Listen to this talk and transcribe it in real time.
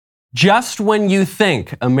Just when you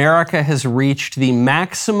think America has reached the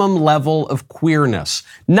maximum level of queerness,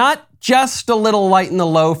 not just a little light in the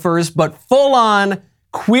loafers, but full on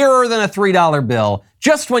queerer than a $3 bill,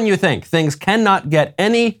 just when you think things cannot get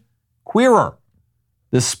any queerer,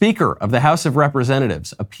 the Speaker of the House of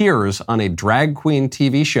Representatives appears on a drag queen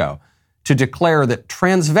TV show to declare that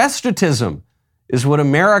transvestitism is what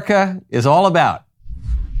America is all about.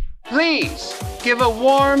 Please give a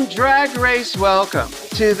warm drag race welcome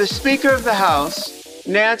to the Speaker of the House,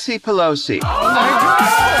 Nancy Pelosi. Oh my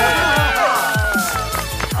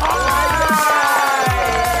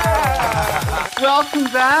God! Welcome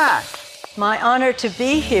back. My honor to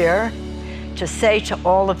be here to say to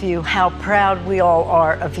all of you how proud we all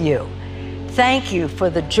are of you. Thank you for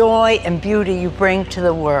the joy and beauty you bring to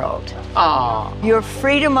the world. Aww. Your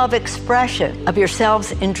freedom of expression of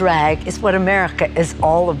yourselves in drag is what America is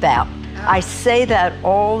all about. I say that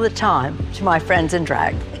all the time to my friends in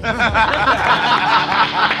drag.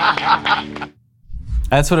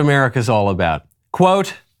 That's what America's all about.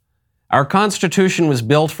 Quote, our Constitution was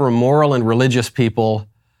built for moral and religious people,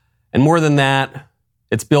 and more than that,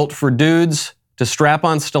 it's built for dudes to strap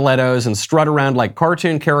on stilettos and strut around like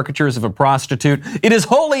cartoon caricatures of a prostitute. It is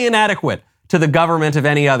wholly inadequate to the government of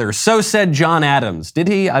any other. So said John Adams. Did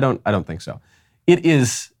he? I don't think so. It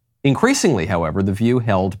is increasingly, however, the view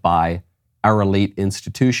held by our elite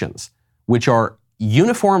institutions, which are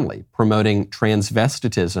uniformly promoting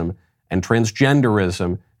transvestitism and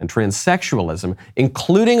transgenderism and transsexualism,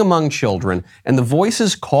 including among children, and the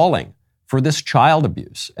voices calling for this child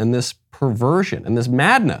abuse and this perversion and this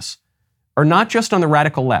madness are not just on the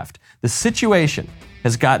radical left. The situation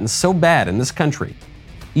has gotten so bad in this country,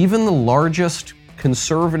 even the largest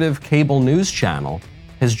conservative cable news channel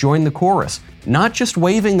has joined the chorus, not just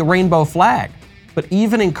waving the rainbow flag, but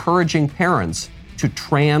even encouraging parents to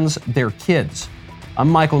trans their kids. I'm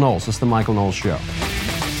Michael Knowles. This is The Michael Knowles Show.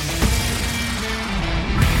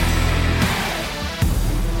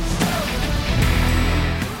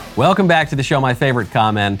 Welcome back to the show. My favorite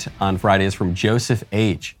comment on Friday is from Joseph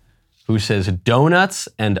H., who says, donuts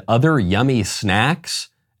and other yummy snacks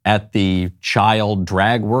at the child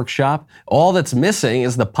drag workshop? All that's missing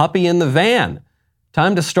is the puppy in the van.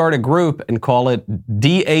 Time to start a group and call it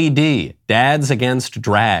DAD, Dads Against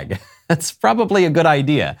Drag. That's probably a good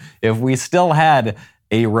idea. If we still had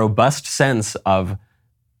a robust sense of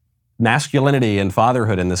masculinity and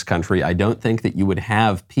fatherhood in this country, I don't think that you would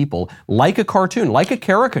have people like a cartoon, like a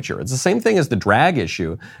caricature. It's the same thing as the drag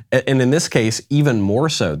issue. And in this case, even more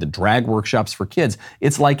so, the drag workshops for kids.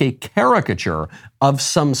 It's like a caricature of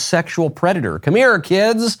some sexual predator. Come here,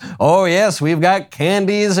 kids. Oh, yes, we've got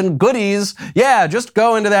candies and goodies. Yeah, just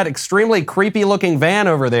go into that extremely creepy-looking van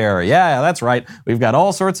over there. Yeah, that's right. We've got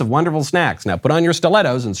all sorts of wonderful snacks. Now, put on your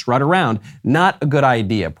stilettos and strut around. Not a good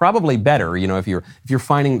idea. Probably better, if you're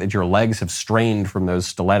finding that your legs have strained from those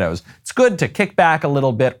stilettos, it's good to kick back a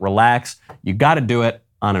little bit, relax. You got to do it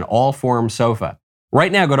on an all-form sofa.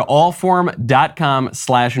 Right now, go to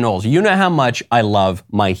allform.com/Knowles. You know how much I love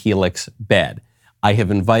my Helix bed. I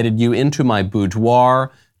have invited you into my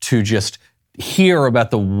boudoir to just hear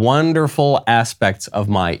about the wonderful aspects of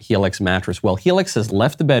my Helix mattress. Well, Helix has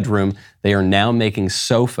left the bedroom. They are now making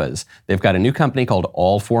sofas. They've got a new company called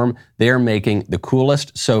Allform. They are making the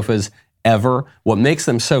coolest sofas ever. What makes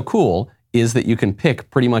them so cool is that you can pick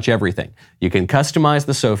pretty much everything. You can customize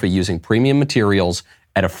the sofa using premium materials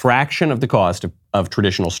at a fraction of the cost of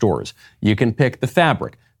traditional stores. You can pick the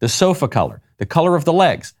fabric, the sofa color, the color of the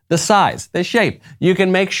legs, the size, the shape. You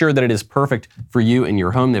can make sure that it is perfect for you in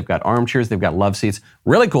your home. They've got armchairs, they've got love seats.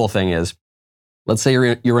 Really cool thing is, let's say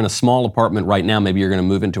you're in a small apartment right now, maybe you're going to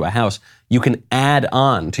move into a house. You can add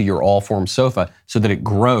on to your Allform sofa so that it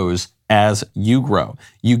grows as you grow.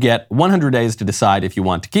 You get 100 days to decide if you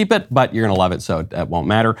want to keep it, but you're going to love it, so it won't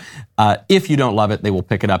matter. If you don't love it, they will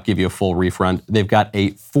pick it up, give you a full refund. They've got a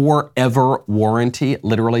forever warranty,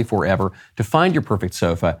 literally forever. To find your perfect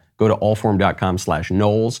sofa, go to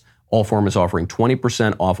allform.com/Knowles. Allform is offering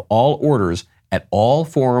 20% off all orders at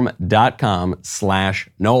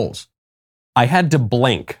allform.com/Knowles. I had to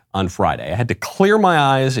blink on Friday. I had to clear my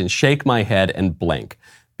eyes and shake my head and blink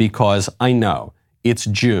because I know it's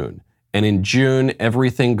June. And in June,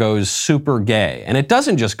 everything goes super gay. And it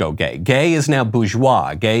doesn't just go gay. Gay is now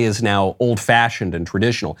bourgeois. Gay is now old-fashioned and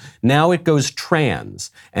traditional. Now it goes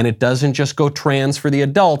trans. And it doesn't just go trans for the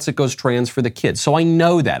adults, it goes trans for the kids. So I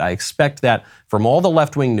know that. I expect that from all the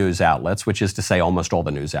left-wing news outlets, which is to say almost all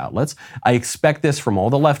the news outlets. I expect this from all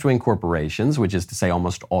the left-wing corporations, which is to say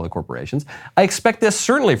almost all the corporations. I expect this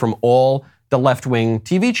certainly from all the left-wing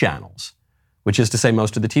TV channels, which is to say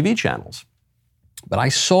most of the TV channels. But I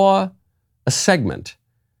saw a segment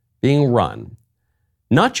being run,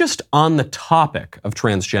 not just on the topic of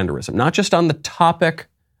transgenderism, not just on the topic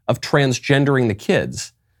of transgendering the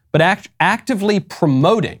kids, but actively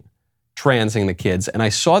promoting transing the kids. And I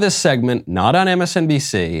saw this segment not on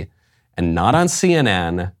MSNBC and not on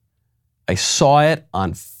CNN. I saw it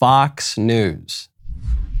on Fox News.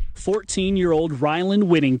 14-year-old Ryland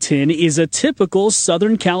Whittington is a typical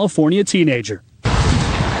Southern California teenager.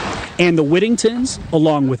 And the Whittingtons,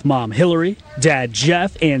 along with Mom Hillary, Dad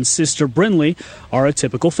Jeff, and Sister Brinley, are a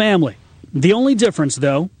typical family. The only difference,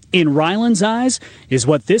 though, in Ryland's eyes, is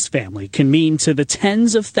what this family can mean to the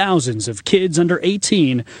tens of thousands of kids under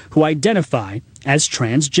 18 who identify as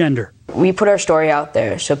transgender. We put our story out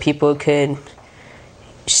there so people could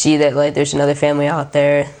see that there's another family out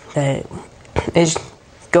there that is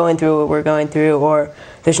going through what we're going through, or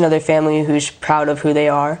there's another family who's proud of who they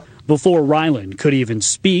are. Before Ryland could even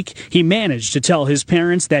speak, he managed to tell his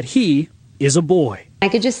parents that he is a boy. I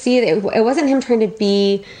could just see that it wasn't him trying to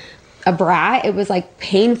be a brat. It was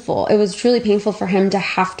painful. It was truly painful for him to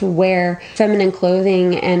have to wear feminine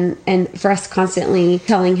clothing and for us constantly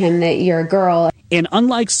telling him that you're a girl. And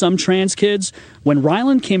unlike some trans kids, when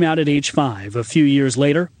Ryland came out at age 5 a few years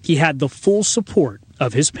later, he had the full support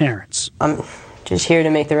of his parents. I'm just here to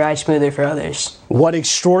make the ride smoother for others. What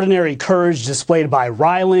extraordinary courage displayed by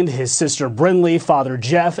Ryland, his sister Brinley, Father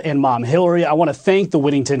Jeff, and Mom Hillary. I want to thank the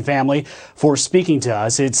Whittington family for speaking to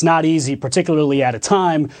us. It's not easy, particularly at a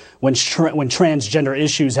time when transgender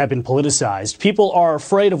issues have been politicized. People are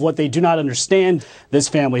afraid of what they do not understand. This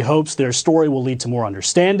family hopes their story will lead to more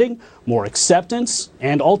understanding, more acceptance,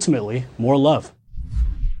 and ultimately, more love.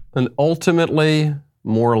 And ultimately,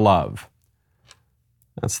 more love.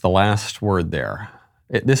 That's the last word there.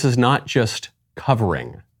 This is not just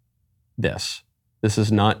covering this. This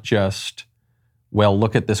is not just, well,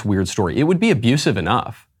 look at this weird story. It would be abusive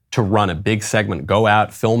enough to run a big segment, go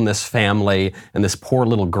out, film this family and this poor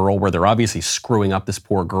little girl where they're obviously screwing up this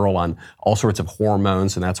poor girl on all sorts of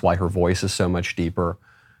hormones, and that's why her voice is so much deeper.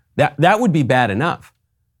 That would be bad enough.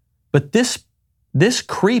 But this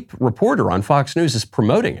creep reporter on Fox News is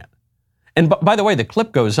promoting it. And by the way, the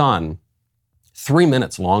clip goes on 3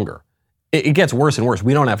 minutes longer. It gets worse and worse.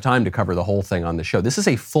 We don't have time to cover the whole thing on the show. This is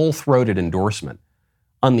a full-throated endorsement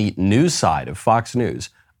on the news side of Fox News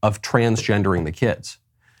of transgendering the kids.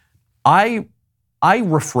 I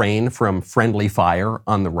refrain from friendly fire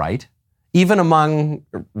on the right, even among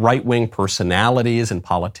right-wing personalities and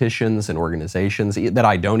politicians and organizations that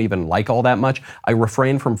I don't even like all that much. I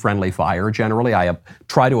refrain from friendly fire generally. I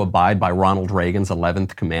try to abide by Ronald Reagan's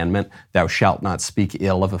 11th commandment, thou shalt not speak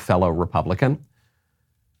ill of a fellow Republican.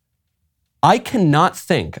 I cannot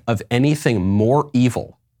think of anything more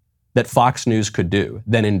evil that Fox News could do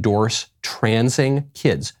than endorse transing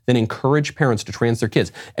kids, than encourage parents to trans their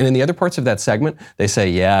kids. And in the other parts of that segment, they say,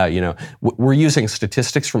 yeah, we're using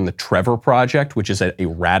statistics from the Trevor Project, which is a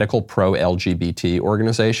radical pro-LGBT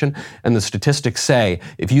organization. And the statistics say,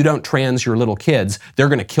 if you don't trans your little kids, they're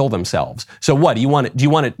going to kill themselves. So what, do you want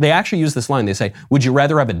it? They actually use this line. They say, would you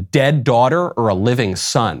rather have a dead daughter or a living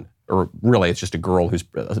son? Or really, it's just a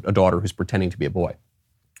daughter who's pretending to be a boy.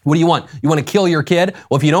 What do you want? You want to kill your kid?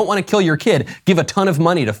 Well, if you don't want to kill your kid, give a ton of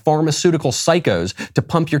money to pharmaceutical psychos to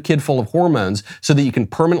pump your kid full of hormones so that you can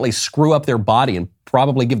permanently screw up their body and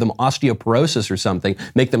probably give them osteoporosis or something,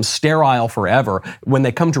 make them sterile forever. When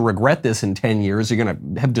they come to regret this in 10 years, you're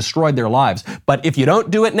going to have destroyed their lives. But if you don't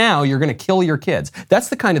do it now, you're going to kill your kids. That's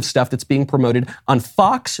the kind of stuff that's being promoted on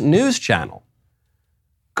Fox News Channel.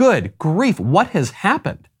 Good grief, what has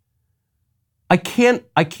happened? I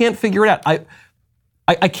can't figure it out.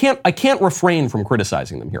 I can't refrain from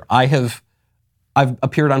criticizing them here. I've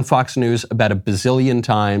appeared on Fox News about a bazillion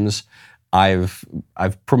times. I've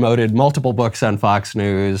promoted multiple books on Fox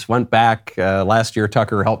News. Went back last year.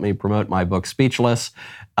 Tucker helped me promote my book Speechless.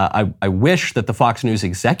 I wish that the Fox News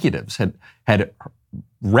executives had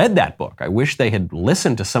read that book. I wish they had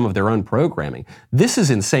listened to some of their own programming. This is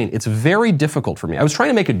insane. It's very difficult for me. I was trying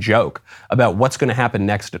to make a joke about what's going to happen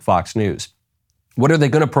next at Fox News. What are they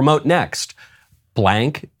going to promote next?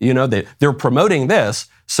 Blank, they're promoting this.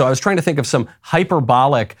 So I was trying to think of some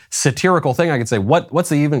hyperbolic, satirical thing I could say. What's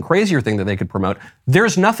the even crazier thing that they could promote?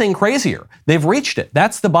 There's nothing crazier. They've reached it.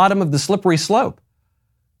 That's the bottom of the slippery slope.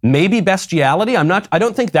 Maybe bestiality. I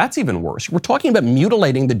don't think that's even worse. We're talking about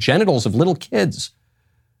mutilating the genitals of little kids.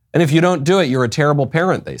 And if you don't do it, you're a terrible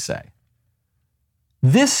parent, they say.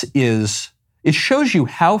 It shows you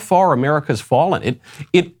how far America's fallen.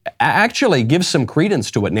 It actually gives some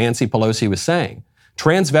credence to what Nancy Pelosi was saying.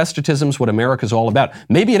 Transvestitism is what America's all about.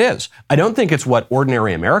 Maybe it is. I don't think it's what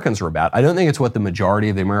ordinary Americans are about. I don't think it's what the majority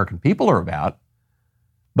of the American people are about.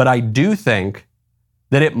 But I do think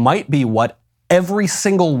that it might be what every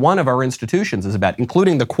single one of our institutions is about,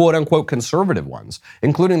 including the quote-unquote conservative ones,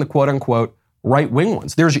 including the quote-unquote right-wing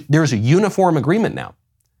ones. There's a uniform agreement now,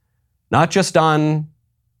 not just on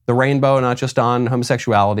the rainbow, not just on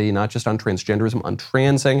homosexuality, not just on transgenderism, on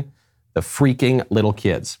transing the freaking little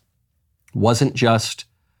kids. Wasn't just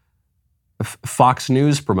Fox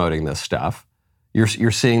News promoting this stuff.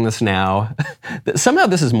 You're seeing this now. Somehow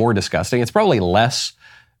this is more disgusting. It's probably less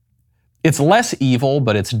evil,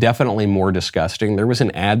 but it's definitely more disgusting. There was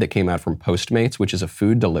an ad that came out from Postmates, which is a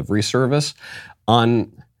food delivery service,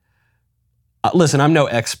 on listen, I'm no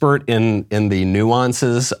expert in the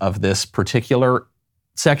nuances of this particular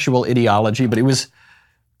sexual ideology, but it was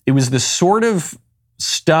the sort of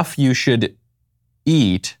stuff you should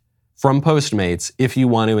eat from Postmates if you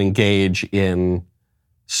want to engage in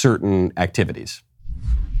certain activities.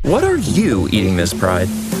 What are you eating this Pride?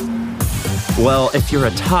 Well, if you're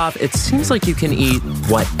a top, it seems like you can eat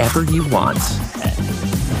whatever you want.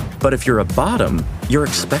 But if you're a bottom, you're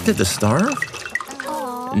expected to starve?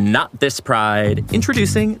 Not this Pride.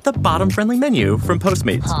 Introducing the bottom-friendly menu from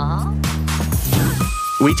Postmates.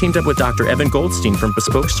 We teamed up with Dr. Evan Goldstein from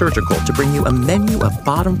Bespoke Surgical to bring you a menu of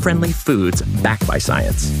bottom-friendly foods backed by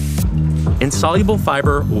science. Insoluble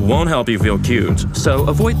fiber won't help you feel cute, so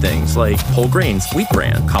avoid things like whole grains, wheat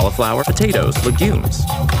bran, cauliflower, potatoes, legumes.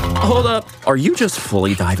 Hold up, are you just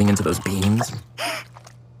fully diving into those beans?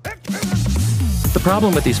 The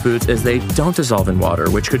problem with these foods is they don't dissolve in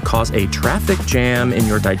water, which could cause a traffic jam in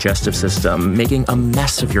your digestive system, making a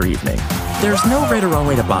mess of your evening. There's no right or wrong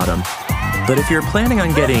way to bottom. But if you're planning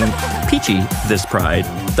on getting peachy this Pride,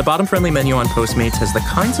 the bottom-friendly menu on Postmates has the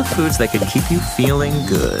kinds of foods that could keep you feeling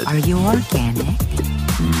good. Are you organic?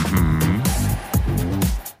 Mm-hmm.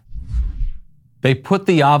 They put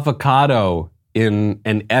the avocado in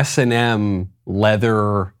an S&M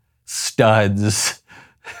leather studs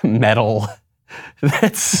metal.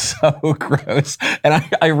 That's so gross. And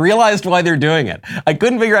I realized why they're doing it. I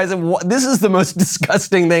couldn't figure out, I said, this is the most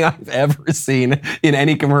disgusting thing I've ever seen in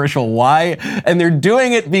any commercial. Why? And they're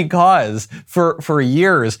doing it because for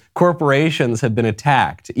years, corporations have been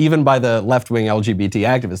attacked, even by the left-wing LGBT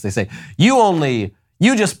activists. They say,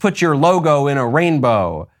 you just put your logo in a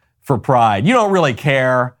rainbow for Pride. You don't really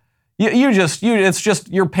care. It's just,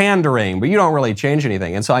 you're pandering, but you don't really change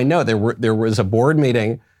anything. And so I know there was a board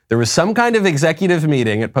meeting. There was some kind of executive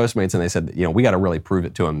meeting at Postmates, and they said, we got to really prove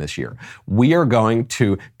it to them this year. We are going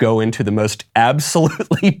to go into the most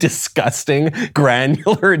absolutely disgusting,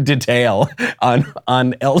 granular detail on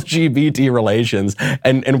LGBT relations,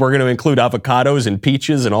 and we're going to include avocados and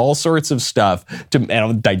peaches and all sorts of stuff to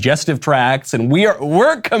digestive tracts, and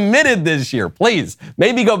we're committed this year. Please,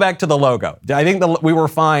 maybe go back to the logo. I think we were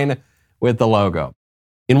fine with the logo.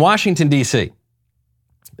 In Washington, D.C.,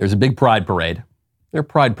 there's a big pride parade. There are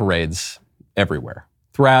pride parades everywhere,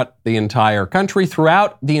 throughout the entire country,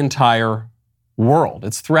 throughout the entire world.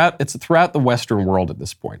 It's throughout the Western world at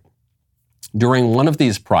this point. During one of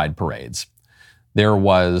these pride parades, there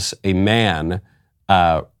was a man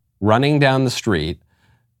running down the street.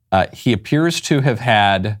 He appears to have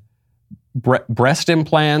had breast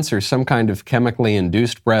implants or some kind of chemically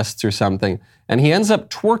induced breasts or something, and he ends up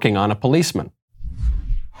twerking on a policeman.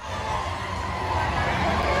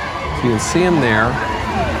 You can see him there.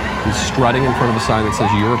 He's strutting in front of a sign that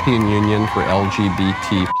says European Union for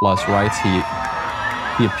LGBT plus rights.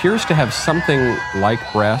 He appears to have something like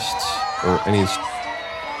breasts, and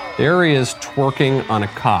there he is twerking on a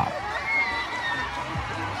cop.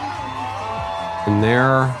 And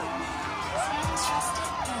there's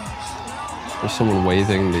someone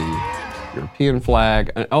waving the European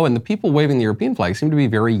flag. And the people waving the European flag seem to be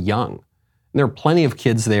very young. And there are plenty of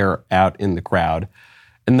kids there out in the crowd.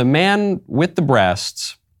 And the man with the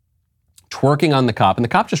breasts twerking on the cop, and the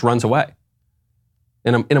cop just runs away.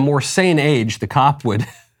 In a more sane age, the cop would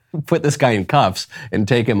put this guy in cuffs and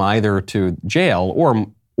take him either to jail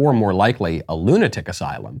or more likely a lunatic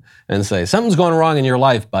asylum and say, something's going wrong in your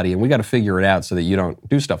life, buddy, and we got to figure it out so that you don't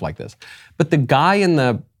do stuff like this. But the guy in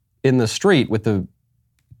the street with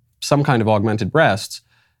some kind of augmented breasts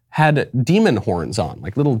had demon horns on,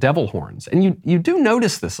 like little devil horns. And you do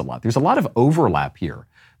notice this a lot. There's a lot of overlap here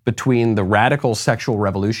between the radical sexual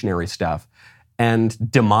revolutionary stuff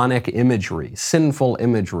and demonic imagery, sinful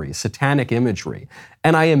imagery, satanic imagery.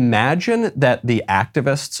 And I imagine that the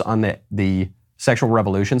activists on the sexual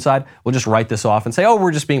revolution side will just write this off and say,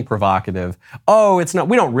 we're just being provocative. It's not,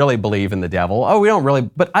 we don't really believe in the devil. We don't really,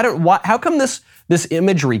 but how come this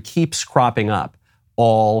imagery keeps cropping up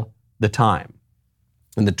all the time?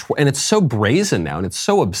 And it's so brazen now, and it's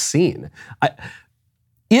so obscene.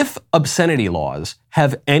 If obscenity laws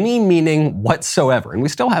have any meaning whatsoever, and we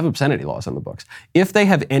still have obscenity laws on the books, if they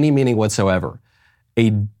have any meaning whatsoever, a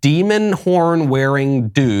demon horn wearing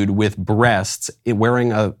dude with breasts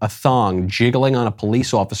wearing a thong jiggling on a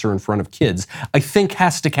police officer in front of kids, I think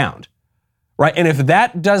has to count, right? And if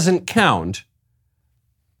that doesn't count,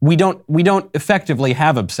 we don't effectively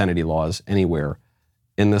have obscenity laws anywhere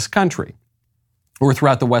in this country or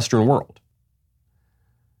throughout the Western world.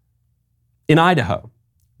 In Idaho,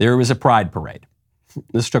 there was a pride parade.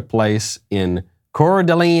 This took place in Coeur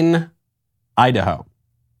d'Alene, Idaho.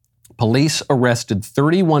 Police arrested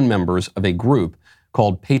 31 members of a group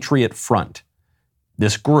called Patriot Front.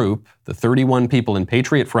 This group, the 31 people in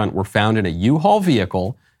Patriot Front, were found in a U-Haul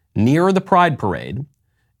vehicle near the pride parade,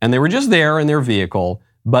 and they were just there in their vehicle,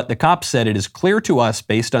 but the cops said it is clear to us,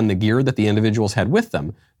 based on the gear that the individuals had with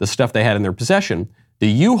them, the stuff they had in their possession, the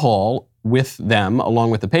U-Haul with them, along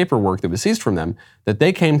with the paperwork that was seized from them, that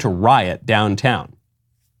they came to riot downtown.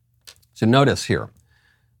 So notice here,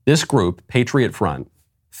 this group, Patriot Front,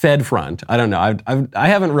 Fed Front, I don't know, I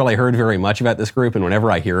haven't really heard very much about this group, and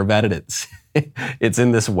whenever I hear about it, it's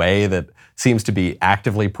in this way that seems to be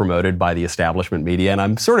actively promoted by the establishment media, and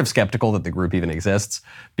I'm sort of skeptical that the group even exists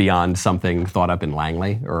beyond something thought up in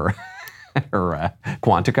Langley or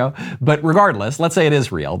Quantico. But regardless, let's say it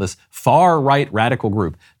is real, this far-right radical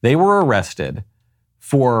group, they were arrested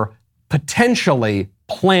for potentially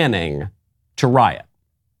planning to riot.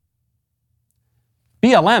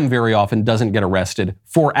 BLM very often doesn't get arrested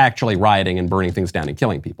for actually rioting and burning things down and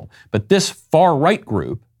killing people. But this far-right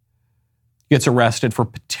group gets arrested for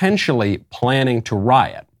potentially planning to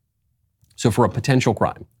riot. So for a potential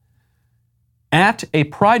crime. At a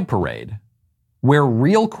pride parade where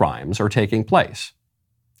real crimes are taking place.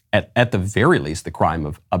 At the very least, the crime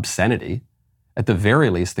of obscenity. At the very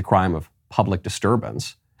least, the crime of public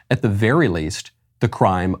disturbance. At the very least, the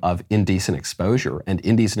crime of indecent exposure and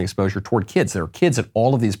indecent exposure toward kids. There are kids at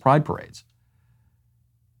all of these pride parades.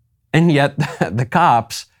 And yet the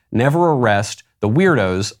cops never arrest the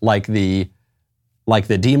weirdos like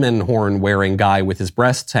the demon horn wearing guy with his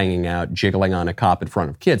breasts hanging out, jiggling on a cop in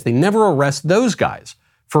front of kids. They never arrest those guys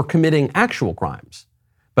for committing actual crimes.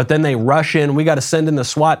 But then they rush in, we got to send in the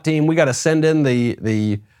SWAT team, we got to send in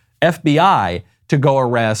the FBI to go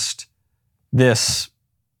arrest this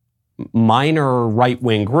minor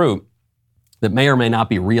right-wing group that may or may not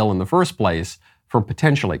be real in the first place for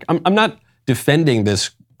potentially. I'm not defending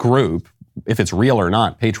this group, if it's real or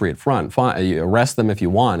not, Patriot Front. Fine, you arrest them if you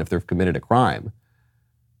want, if they've committed a crime.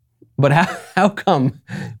 But how come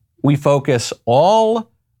we focus all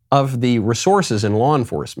of the resources in law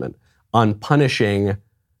enforcement on punishing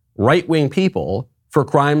right-wing people for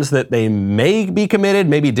crimes that they may be committed,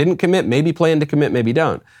 maybe didn't commit, maybe plan to commit, maybe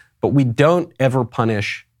don't. But we don't ever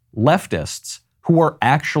punish leftists who are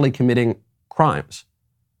actually committing crimes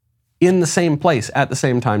in the same place at the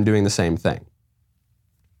same time doing the same thing.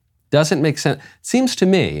 Doesn't make sense. Seems to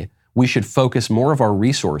me we should focus more of our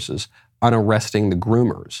resources on arresting the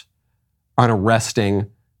groomers, on arresting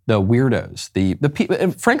the weirdos. The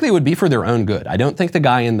people, frankly, it would be for their own good. I don't think the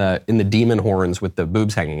guy in the demon horns with the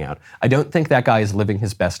boobs hanging out, I don't think that guy is living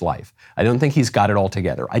his best life. I don't think he's got it all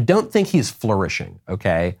together. I don't think he's flourishing,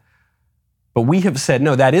 okay? But we have said,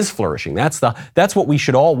 no, that is flourishing. That's what we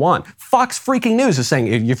should all want. Fox freaking News is saying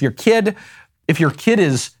if your kid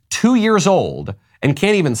is 2 years old and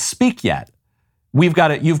can't even speak yet, you've got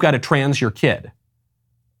to trans your kid.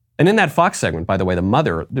 And in that Fox segment, by the way, the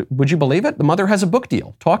mother, would you believe it? The mother has a book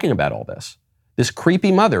deal talking about all this. This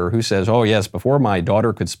creepy mother who says, oh yes, before my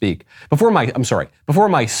daughter could speak, before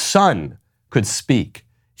my son could speak,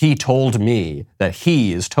 he told me that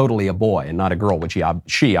he is totally a boy and not a girl, which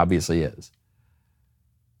she obviously is.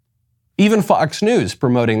 Even Fox News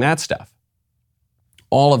promoting that stuff.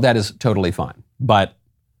 All of that is totally fine. But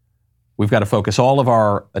we've got to focus all of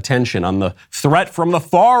our attention on the threat from the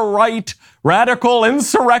far right, radical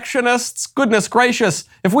insurrectionists. Goodness gracious,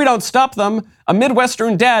 if we don't stop them, a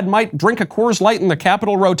Midwestern dad might drink a Coors Light in the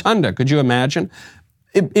Capitol Rotunda. Could you imagine?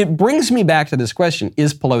 It brings me back to this question,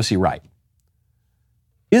 is Pelosi right?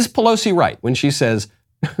 Is Pelosi right when she says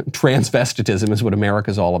transvestitism is what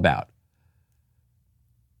America's all about?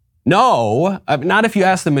 No, not if you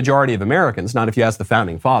ask the majority of Americans, not if you ask the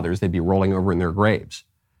founding fathers, they'd be rolling over in their graves.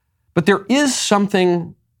 But there is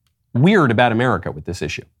something weird about America with this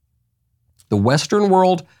issue. The Western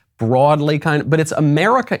world broadly but it's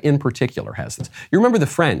America in particular has this. You remember the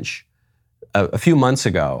French a few months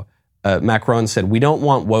ago, Macron said, we don't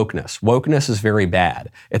want wokeness. Wokeness is very bad.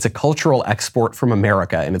 It's a cultural export from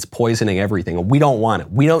America and it's poisoning everything. We don't want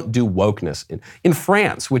it. We don't do wokeness. In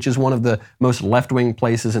France, which is one of the most left-wing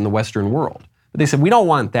places in the Western world, But they said, we don't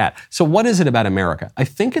want that. So what is it about America? I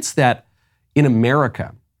think it's that in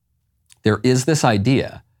America, there is this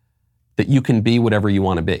idea that you can be whatever you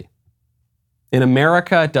want to be. In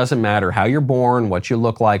America, it doesn't matter how you're born, what you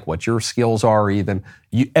look like, what your skills are even.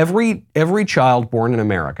 Every child born in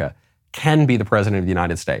America can be the president of the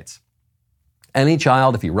United States. Any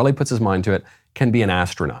child, if he really puts his mind to it, can be an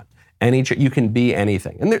astronaut. You can be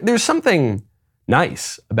anything. And there's something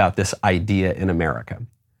nice about this idea in America.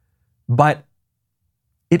 But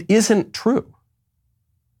it isn't true.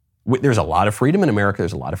 There's a lot of freedom in America.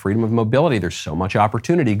 There's a lot of freedom of mobility. There's so much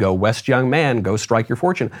opportunity. Go west, young man. Go strike your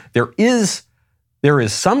fortune. There is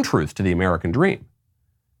some truth to the American dream.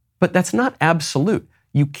 But that's not absolute.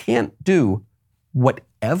 You can't do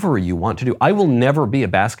whatever you want to do. I will never be a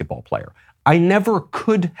basketball player. I never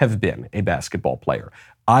could have been a basketball player.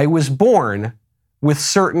 I was born with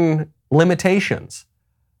certain limitations.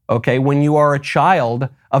 Okay, when you are a child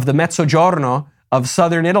of the Mezzogiorno of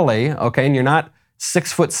southern Italy, okay, and you're not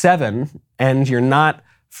 6'7", and you're not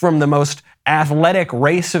from the most athletic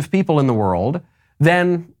race of people in the world,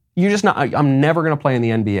 then you're just not, I'm never going to play in the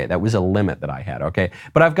NBA. That was a limit that I had, okay?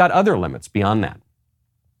 But I've got other limits beyond that.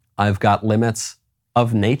 I've got limits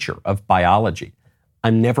of nature, of biology.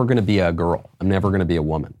 I'm never going to be a girl. I'm never going to be a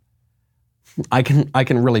woman. I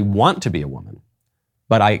can really want to be a woman,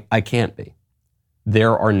 but I can't be.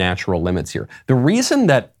 There are natural limits here. The reason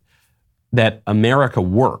that America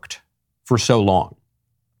worked for so long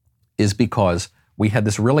is because we had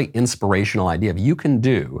this really inspirational idea of you can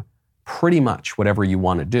do pretty much whatever you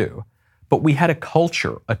want to do, but we had a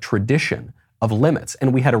culture, a tradition of limits,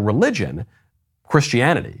 and we had a religion,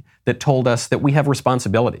 Christianity, that told us that we have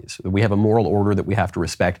responsibilities, that we have a moral order that we have to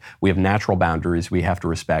respect, we have natural boundaries we have to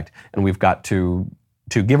respect, and we've got to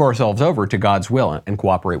give ourselves over to God's will and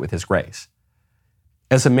cooperate with His grace.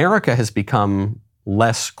 As America has become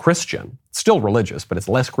less Christian, still religious, but it's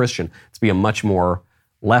less Christian, it's become much more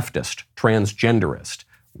leftist, transgenderist,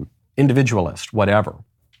 individualist, whatever.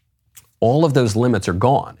 All of those limits are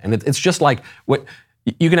gone. And it's just like,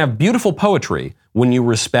 you can have beautiful poetry when you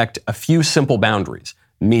respect a few simple boundaries,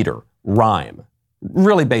 meter, rhyme,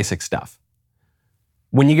 really basic stuff.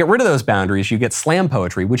 When you get rid of those boundaries, you get slam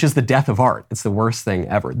poetry, which is the death of art. It's the worst thing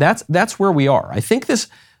ever. That's where we are. I think this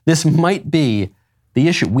might be the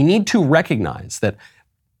issue. We need to recognize that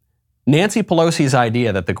Nancy Pelosi's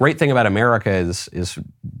idea that the great thing about America is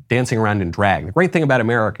dancing around in drag. The great thing about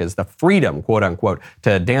America is the freedom, quote unquote,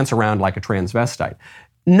 to dance around like a transvestite.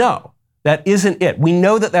 No, that isn't it. We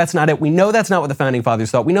know that that's not it. We know that's not what the Founding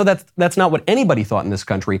Fathers thought. We know that's not what anybody thought in this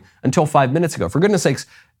country until 5 minutes ago. For goodness sakes,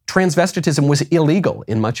 transvestitism was illegal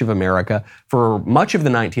in much of America for much of the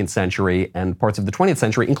 19th century and parts of the 20th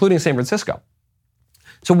century, including San Francisco.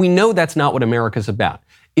 So we know that's not what America's about.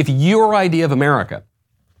 If your idea of America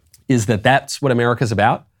is that that's what America's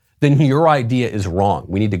about, then your idea is wrong.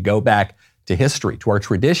 We need to go back to history, to our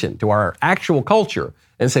tradition, to our actual culture,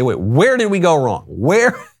 and say, wait, where did we go wrong?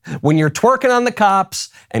 When you're twerking on the cops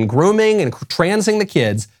and grooming and transing the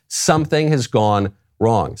kids, something has gone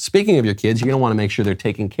wrong. Speaking of your kids, you're going to want to make sure they're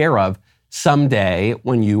taken care of someday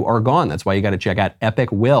when you are gone. That's why you got to check out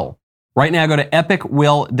Epic Will. Right now, go to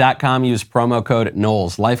epicwill.com, use promo code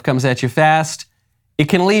Knowles. Life comes at you fast. It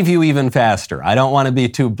can leave you even faster. I don't want to be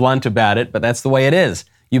too blunt about it, but that's the way it is.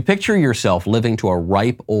 You picture yourself living to a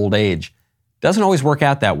ripe old age. Doesn't always work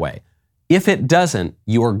out that way. If it doesn't,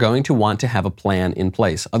 you are going to want to have a plan in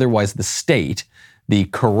place. Otherwise, the state, the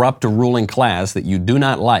corrupt ruling class that you do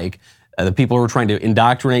not like, the people who are trying to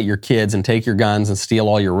indoctrinate your kids and take your guns and steal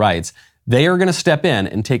all your rights, they are going to step in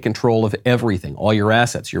and take control of everything, all your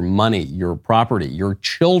assets, your money, your property, your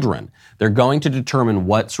children. They're going to determine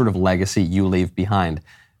what sort of legacy you leave behind.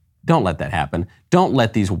 Don't let that happen. Don't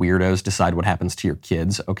let these weirdos decide what happens to your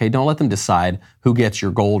kids, okay? Don't let them decide who gets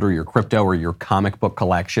your gold or your crypto or your comic book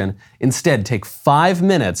collection. Instead, take 5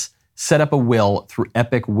 minutes, set up a will through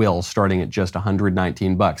Epic Will starting at just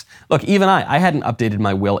 $119. Look, even I hadn't updated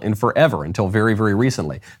my will in forever until very, very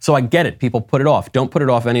recently. So I get it. People put it off. Don't put it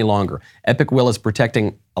off any longer. Epic Will is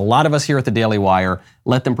protecting a lot of us here at the Daily Wire.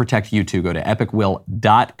 Let them protect you too. Go to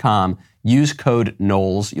epicwill.com. Use code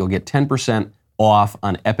Knowles. You'll get 10% off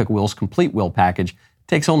on Epic Will's complete will package.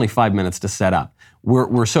 Takes only 5 minutes to set up.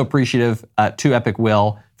 We're so appreciative to Epic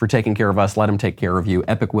Will for taking care of us. Let them take care of you.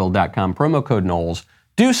 epicwill.com, promo code Knowles.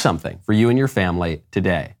 Do something for you and your family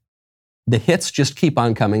today. The hits just keep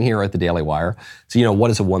on coming here at the Daily Wire. So,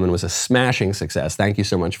 What is a Woman was a smashing success. Thank you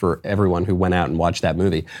so much for everyone who went out and watched that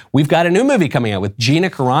movie. We've got a new movie coming out with Gina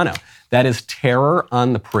Carano. That is Terror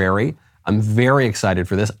on the Prairie. I'm very excited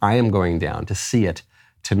for this. I am going down to see it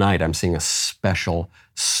tonight. I'm seeing a special,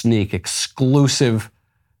 sneak, exclusive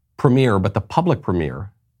premiere, but the public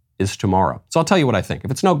premiere is tomorrow. So I'll tell you what I think.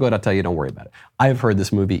 If it's no good, I'll tell you don't worry about it. I have heard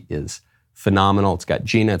this movie is phenomenal. It's got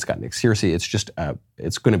Gina, it's got Nick Searcy. It's just,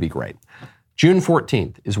 it's going to be great. June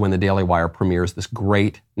 14th is when the Daily Wire premieres this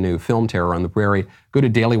great new film, Terror on the Prairie. Go to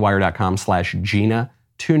dailywire.com/Gina.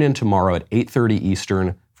 Tune in tomorrow at 8:30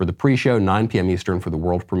 Eastern for the pre-show, 9 p.m. Eastern for the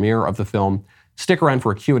world premiere of the film. Stick around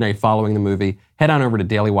for a Q&A following the movie. Head on over to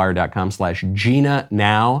dailywire.com/Gina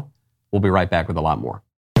now. We'll be right back with a lot more.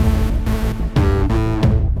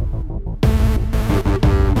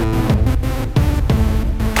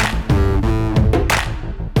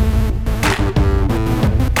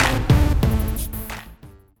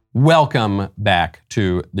 Welcome back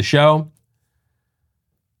to the show.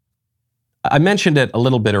 I mentioned it a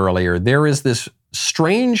little bit earlier. There is this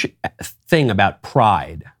strange thing about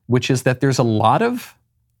pride, which is that there's a lot of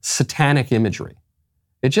satanic imagery.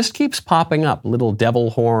 It just keeps popping up, little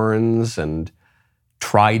devil horns and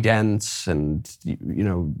tridents and,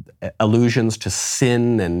 allusions to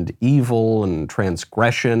sin and evil and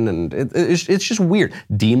transgression. And it's just weird.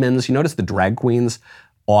 Demons. You notice the drag queens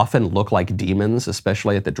often look like demons,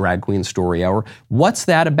 especially at the Drag Queen Story Hour. What's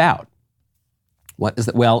that about? What is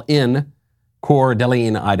that? Well, in Coeur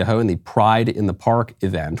d'Alene, Idaho, in the Pride in the Park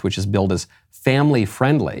event, which is billed as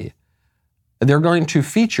family-friendly, they're going to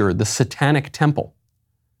feature the Satanic Temple.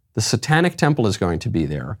 The Satanic Temple is going to be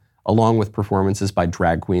there, along with performances by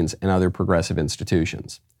drag queens and other progressive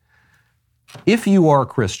institutions. If you are a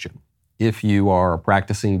Christian, if you are a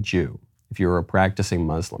practicing Jew, if you're a practicing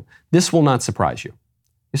Muslim, this will not surprise you.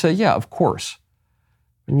 You say, yeah, of course.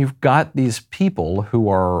 And you've got these people who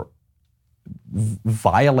are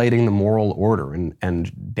violating the moral order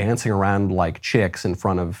and dancing around like chicks in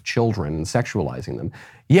front of children and sexualizing them.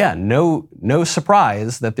 Yeah, no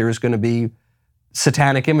surprise that there's going to be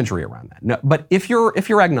satanic imagery around that. No, but if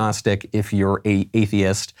you're agnostic, if you're an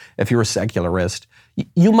atheist, if you're a secularist,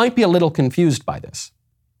 you might be a little confused by this.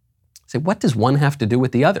 Say, what does one have to do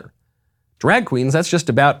with the other? Drag queens, that's just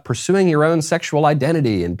about pursuing your own sexual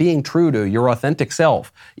identity and being true to your authentic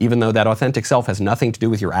self, even though that authentic self has nothing to do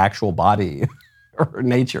with your actual body or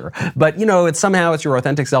nature. But, it's your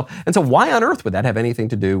authentic self. And so why on earth would that have anything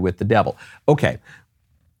to do with the devil? Okay,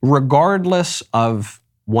 regardless of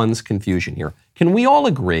one's confusion here, can we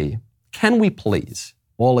please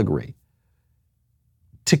all agree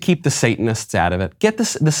to keep the Satanists out of it?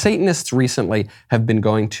 The Satanists recently have been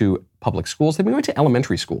going to public schools. They've been going to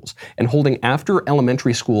elementary schools and holding after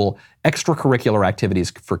elementary school extracurricular activities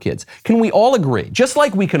for kids. Can we all agree, just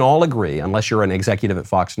like we can all agree, unless you're an executive at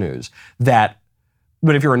Fox News, but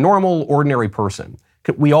if you're a normal, ordinary person,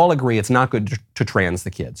 we all agree it's not good to trans the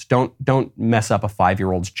kids. Don't mess up a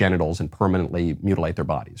 5-year-old's genitals and permanently mutilate their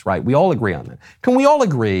bodies, right? We all agree on that. Can we all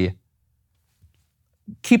agree,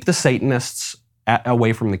 keep the Satanists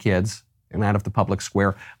away from the kids and out of the public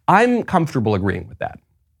square? I'm comfortable agreeing with that.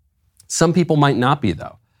 Some people might not be,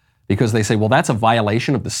 though, because they say, well, that's a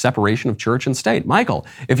violation of the separation of church and state. Michael,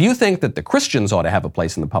 if you think that the Christians ought to have a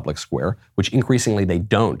place in the public square, which increasingly they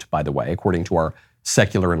don't, by the way, according to our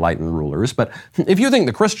secular enlightened rulers, but if you think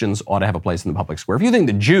the Christians ought to have a place in the public square, if you think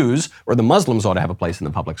the Jews or the Muslims ought to have a place in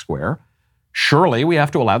the public square, surely we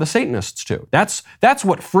have to allow the Satanists to. That's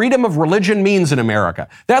what freedom of religion means in America.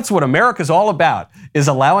 That's what America's all about, is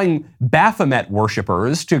allowing Baphomet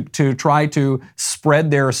worshipers to try to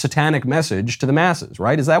spread their satanic message to the masses,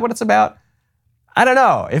 right? Is that what it's about? I don't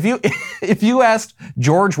know. If you asked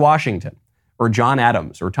George Washington or John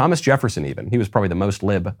Adams or Thomas Jefferson even, he was probably the most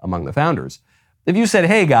lib among the founders, if you said,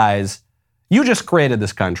 hey guys, you just created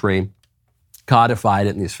this country, codified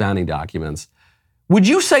it in these founding documents, would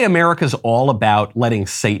you say America's all about letting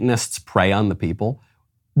Satanists prey on the people?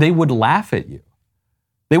 They would laugh at you.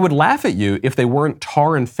 They would laugh at you if they weren't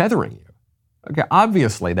tar and feathering you. Okay,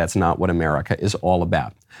 obviously that's not what America is all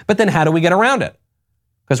about. But then how do we get around it?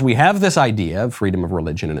 Because we have this idea of freedom of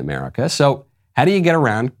religion in America, so how do you get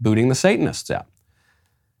around booting the Satanists out?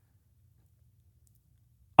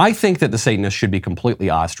 I think that the Satanists should be completely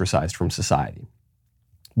ostracized from society.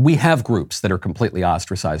 We have groups that are completely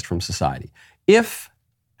ostracized from society. If,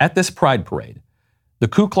 at this Pride Parade, the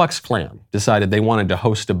Ku Klux Klan decided they wanted to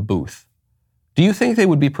host a booth, do you think they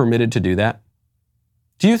would be permitted to do that?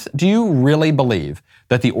 Do you really believe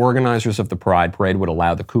that the organizers of the Pride Parade would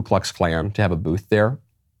allow the Ku Klux Klan to have a booth there?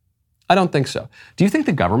 I don't think so. Do you think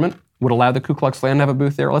the government would allow the Ku Klux Klan to have a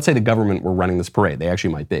booth there? Let's say the government were running this parade. They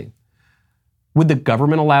actually might be. Would the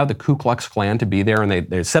government allow the Ku Klux Klan to be there and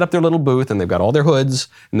they set up their little booth and they've got all their hoods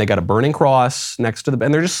and they got a burning cross next to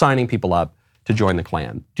and they're just signing people up to join the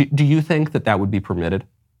Klan? Do you think that would be permitted?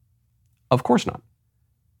 Of course not.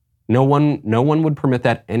 No one would permit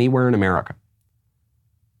that anywhere in America.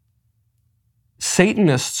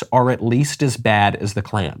 Satanists are at least as bad as the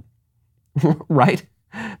Klan, right?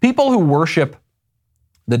 People who worship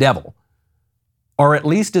the devil are at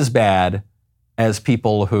least as bad as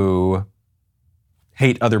people who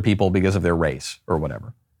hate other people because of their race or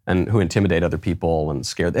whatever, and who intimidate other people and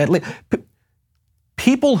scare them.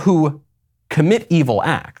 People who commit evil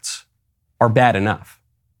acts are bad enough.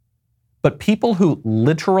 But people who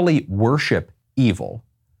literally worship evil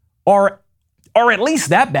are at least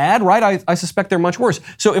that bad, right? I suspect they're much worse.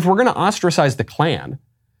 So if we're going to ostracize the Klan,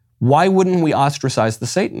 why wouldn't we ostracize the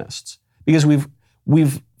Satanists? Because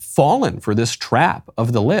we've fallen for this trap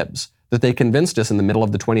of the libs that they convinced us in the middle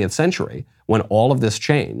of the 20th century, when all of this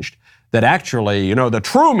changed, that actually, the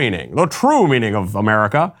true meaning of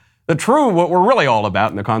America, what we're really all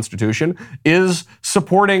about in the Constitution, is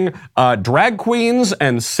supporting drag queens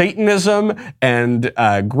and Satanism and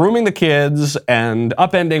grooming the kids and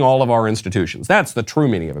upending all of our institutions. That's the true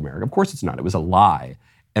meaning of America. Of course it's not. It was a lie,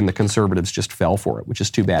 and the conservatives just fell for it, which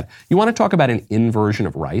is too bad. You want to talk about an inversion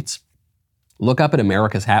of rights? Look up at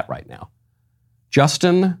America's hat right now.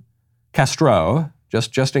 Justin Trudeau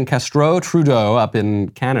up in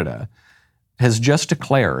Canada has just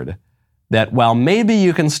declared that while maybe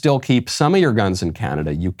you can still keep some of your guns in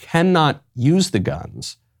Canada, you cannot use the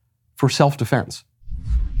guns for self-defense.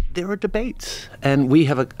 There are debates, and we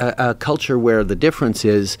have a culture where the difference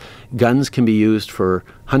is guns can be used for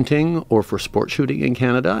hunting or for sport shooting in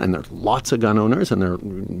Canada, and there are lots of gun owners, and they're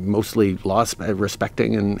mostly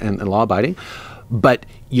law-respecting and law-abiding. But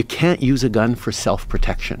you can't use a gun for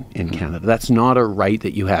self-protection in Canada. That's not a right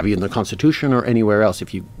that you have in the Constitution or anywhere else.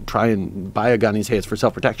 If you try and buy a gun and say it's for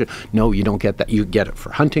self-protection, no, you don't get that. You get it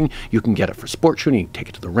for hunting. You can get it for sport shooting. You can take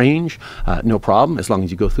it to the range, no problem, as long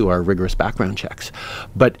as you go through our rigorous background checks.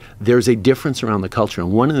 But there's a difference around the culture.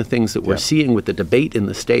 And one of the things that we're seeing with the debate in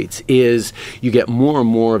the States is you get more and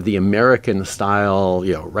more of the American-style,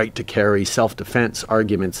 right to carry, self-defense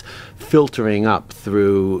arguments filtering up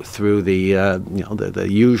through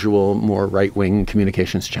the usual more right-wing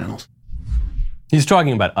communications channels. He's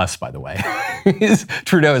talking about us, by the way.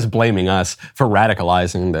 Trudeau is blaming us for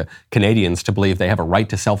radicalizing the Canadians to believe they have a right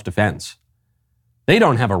to self-defense. They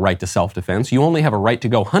don't have a right to self-defense. You only have a right to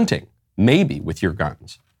go hunting, maybe with your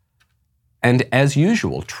guns. And as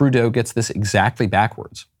usual, Trudeau gets this exactly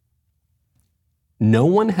backwards. No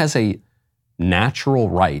one has a natural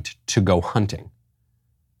right to go hunting.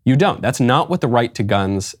 You don't. That's not what the right to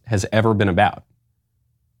guns has ever been about.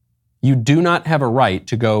 You do not have a right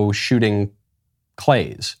to go shooting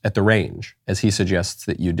clays at the range, as he suggests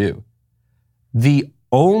that you do. The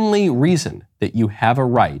only reason that you have a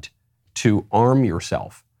right to arm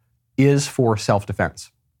yourself is for self-defense.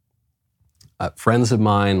 Friends of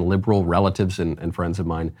mine, liberal relatives and friends of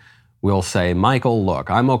mine, will say, Michael, look,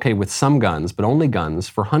 I'm okay with some guns, but only guns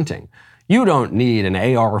for hunting. You don't need an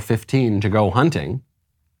AR-15 to go hunting.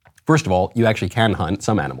 First of all, you actually can hunt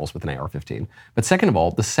some animals with an AR-15. But second of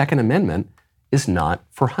all, the Second Amendment is not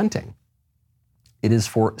for hunting. It is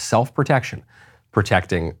for self-protection.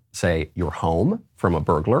 Protecting, say, your home from a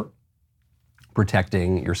burglar,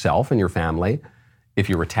 protecting yourself and your family if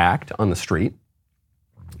you're attacked on the street,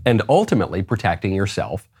 and ultimately protecting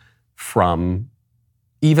yourself from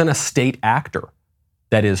even a state actor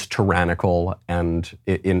that is tyrannical, and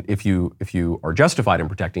if you are justified in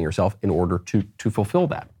protecting yourself in order to fulfill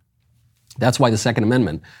that. That's why the Second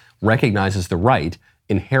Amendment recognizes the right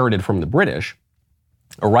inherited from the British,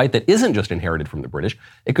 a right that isn't just inherited from the British,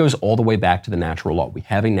 it goes all the way back to the natural law. We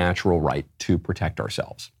have a natural right to protect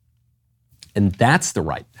ourselves. And that's the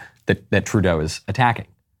right that Trudeau is attacking,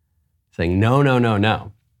 saying,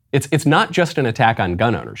 no. It's not just an attack on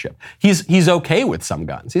gun ownership. He's okay with some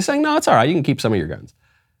guns. He's saying, no, it's all right, you can keep some of your guns.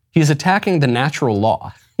 He's attacking the natural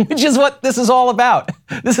law, which is what this is all about.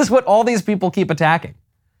 This is what all these people keep attacking.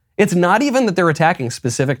 It's not even that they're attacking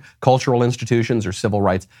specific cultural institutions or civil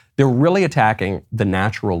rights. They're really attacking the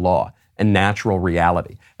natural law and natural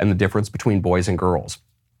reality and the difference between boys and girls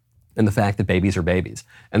and the fact that babies are babies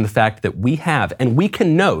and the fact that we have, and we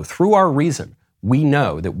can know through our reason, we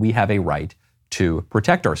know that we have a right to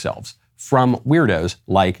protect ourselves from weirdos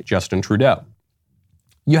like Justin Trudeau.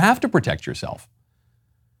 You have to protect yourself.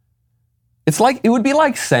 It would be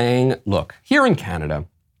like saying, look, here in Canada,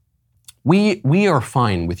 we are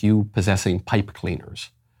fine with you possessing pipe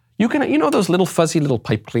cleaners. You can, those little fuzzy little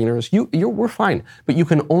pipe cleaners, we're fine, but you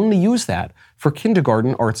can only use that for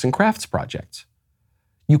kindergarten arts and crafts projects.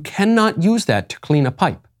 You cannot use that to clean a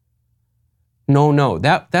pipe. No,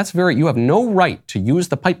 you have no right to use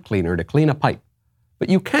the pipe cleaner to clean a pipe, but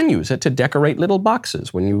you can use it to decorate little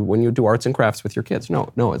boxes when you do arts and crafts with your kids.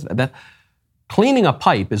 No, that cleaning a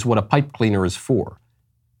pipe is what a pipe cleaner is for.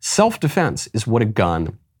 Self-defense is what a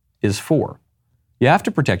gun is for. You have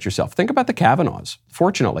to protect yourself. Think about the Kavanaughs.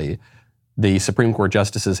 Fortunately, the Supreme Court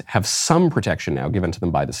justices have some protection now given to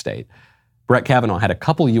them by the state. Brett Kavanaugh had a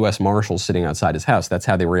couple U.S. Marshals sitting outside his house. That's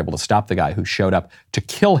how they were able to stop the guy who showed up to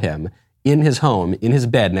kill him in his home, in his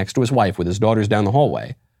bed, next to his wife, with his daughters down the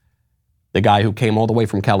hallway. The guy who came all the way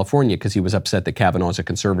from California because he was upset that Kavanaugh's a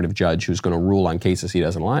conservative judge who's going to rule on cases he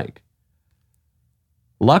doesn't like.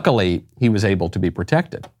 Luckily, he was able to be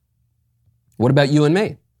protected. What about you and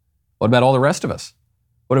me? What about all the rest of us?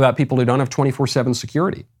 What about people who don't have 24/7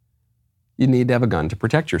 security? You need to have a gun to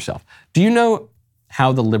protect yourself. Do you know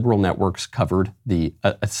how the liberal networks covered the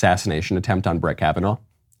assassination attempt on Brett Kavanaugh?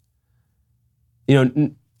 You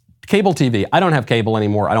know, cable TV, I don't have cable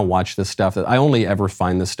anymore. I don't watch this stuff. I only ever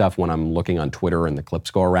find this stuff when I'm looking on Twitter and the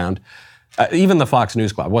clips go around. Even the Fox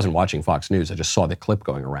News clip, I wasn't watching Fox News. I just saw the clip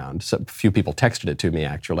going around. So a few people texted it to me,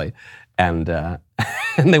 actually. And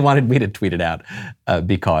and they wanted me to tweet it out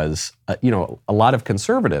because, a lot of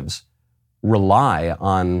conservatives rely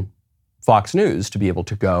on Fox News to be able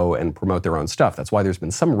to go and promote their own stuff. That's why there's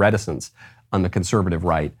been some reticence on the conservative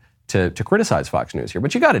right to criticize Fox News here.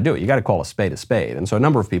 But you got to do it. You got to call a spade a spade. And so a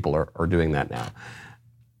number of people are doing that now.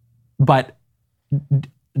 But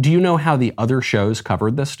do you know how the other shows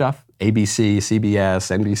covered this stuff? ABC, CBS,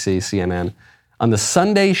 NBC, CNN. On the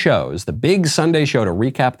Sunday shows, the big Sunday show to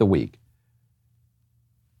recap the week,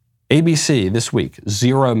 ABC this week,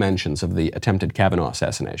 0 mentions of the attempted Kavanaugh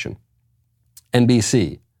assassination.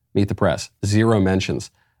 NBC, Meet the Press, 0 mentions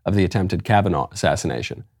of the attempted Kavanaugh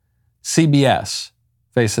assassination. CBS,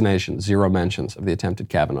 Face the Nation, 0 mentions of the attempted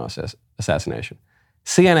Kavanaugh assassination.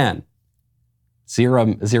 CNN,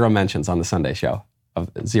 zero mentions on the Sunday show. Of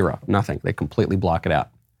 0, nothing. They completely block it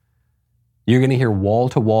out. You're going to hear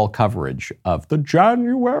wall-to-wall coverage of the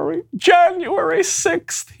January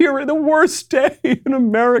 6th, here, the worst day in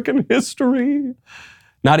American history.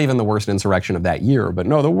 Not even the worst insurrection of that year, but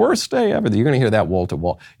no, the worst day ever. You're going to hear that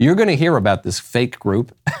wall-to-wall. You're going to hear about this fake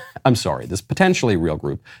group, this potentially real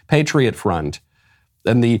group, Patriot Front,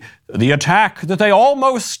 and the attack that they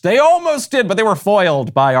almost did, but they were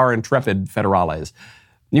foiled by our intrepid federales.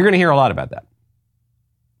 You're going to hear a lot about that.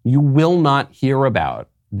 You will not hear about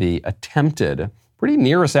the attempted, pretty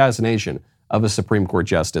near assassination of a Supreme Court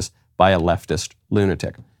justice by a leftist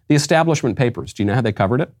lunatic. The establishment papers, do you know how they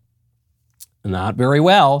covered it? Not very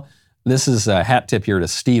well. This is a hat tip here to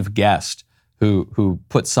Steve Guest, who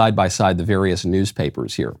put side by side the various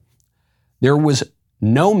newspapers here. There was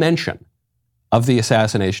no mention of the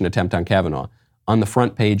assassination attempt on Kavanaugh on the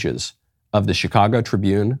front pages of the Chicago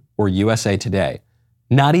Tribune or USA Today.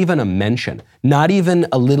 Not even a mention, not even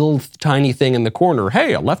a little tiny thing in the corner.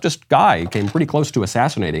 Hey, a leftist guy came pretty close to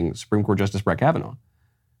assassinating Supreme Court Justice Brett Kavanaugh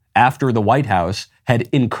after the White House had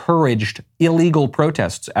encouraged illegal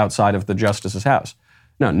protests outside of the justice's house.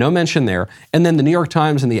 No mention there. And then the New York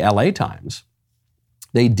Times and the LA Times,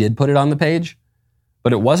 they did put it on the page,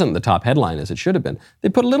 but it wasn't the top headline as it should have been. They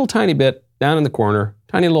put a little tiny bit down in the corner,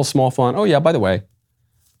 tiny little small font. Oh yeah, by the way,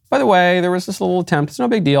 there was this little attempt. It's no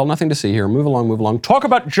big deal. Nothing to see here. Move along. Talk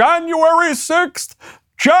about January 6th.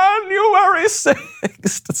 January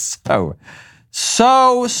 6th.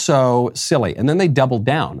 So silly. And then they doubled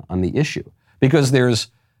down on the issue because there's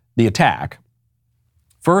the attack.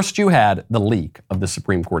 First, you had the leak of the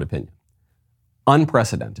Supreme Court opinion.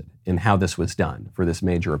 Unprecedented in how this was done for this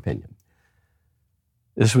major opinion.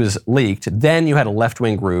 This was leaked. Then you had a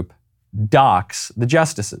left-wing group dox the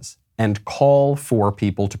justices and call for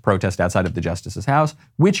people to protest outside of the justice's house,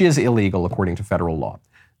 which is illegal according to federal law.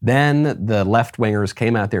 Then the left-wingers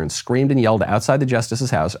came out there and screamed and yelled outside the justice's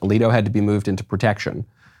house. Alito had to be moved into protection.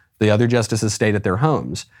 The other justices stayed at their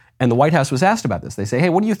homes. And the White House was asked about this. They say, hey,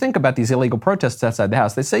 what do you think about these illegal protests outside the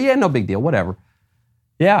house? They say, yeah, no big deal, whatever.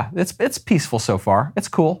 Yeah, it's peaceful so far. It's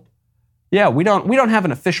cool. Yeah, we don't have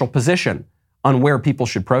an official position on where people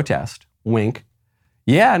should protest. Wink.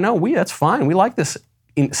 Yeah, no, that's fine. We like this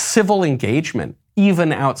civil engagement,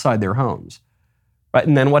 even outside their homes. Right?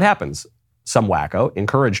 And then what happens? Some wacko,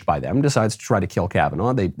 encouraged by them, decides to try to kill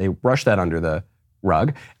Kavanaugh. They brush that under the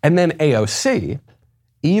rug. And then AOC,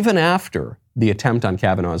 even after the attempt on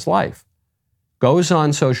Kavanaugh's life, goes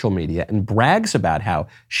on social media and brags about how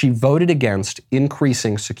she voted against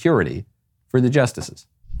increasing security for the justices.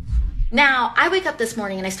 Now, I wake up this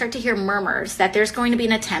morning and I start to hear murmurs that there's going to be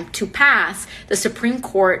an attempt to pass the Supreme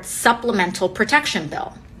Court supplemental protection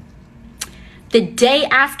bill. The day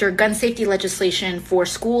after gun safety legislation for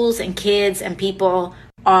schools and kids and people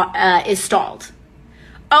is stalled.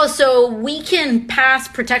 Oh, so we can pass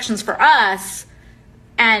protections for us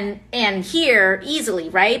and here easily,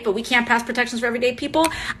 right? But we can't pass protections for everyday people?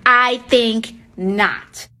 I think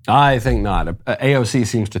not. I think not. AOC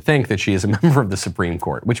seems to think that she is a member of the Supreme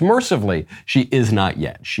Court, which mercifully she is not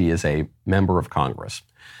yet. She is a member of Congress.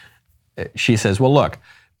 She says, well, look,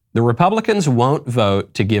 the Republicans won't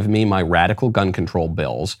vote to give me my radical gun control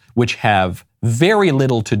bills, which have very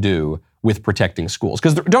little to do with protecting schools.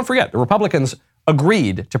 Because don't forget, the Republicans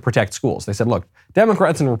agreed to protect schools. They said, look,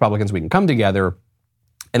 Democrats and Republicans, we can come together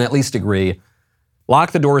and at least agree,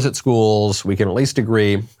 lock the doors at schools. We can at least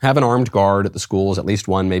agree, have an armed guard at the schools, at least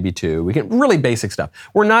one, maybe two. We can really basic stuff.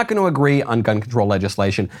 We're not going to agree on gun control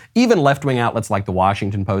legislation. Even left-wing outlets like the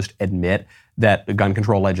Washington Post admit that the gun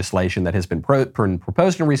control legislation that has been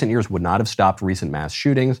proposed in recent years would not have stopped recent mass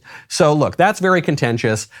shootings. So look, that's very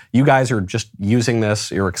contentious. You guys are just using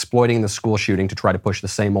this, you're exploiting the school shooting to try to push the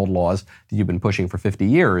same old laws that you've been pushing for 50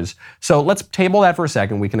 years. So let's table that for a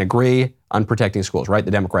second. We can agree on protecting schools, right?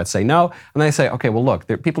 The Democrats say no, and they say, okay, well look,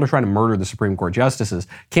 people are trying to murder the Supreme Court justices.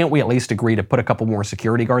 Can't we at least agree to put a couple more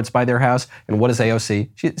security guards by their house? And what does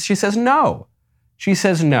AOC? She says no. She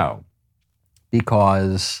says no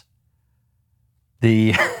because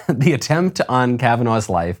the attempt on Kavanaugh's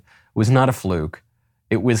life was not a fluke.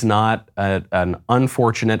 It was not an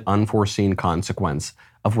unfortunate, unforeseen consequence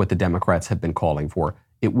of what the Democrats have been calling for.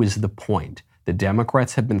 It was the point. The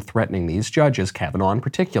Democrats have been threatening these judges, Kavanaugh in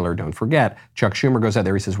particular, don't forget. Chuck Schumer goes out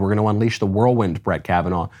there, he says, we're going to unleash the whirlwind, Brett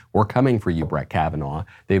Kavanaugh. We're coming for you, Brett Kavanaugh.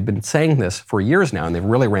 They've been saying this for years now, and they've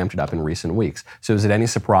really ramped it up in recent weeks. So is it any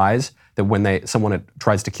surprise that when someone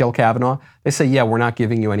tries to kill Kavanaugh, they say, yeah, we're not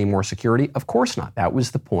giving you any more security? Of course not. That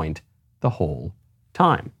was the point the whole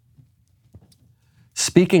time.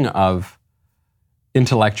 Speaking of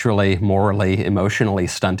intellectually, morally, emotionally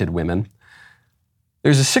stunted women,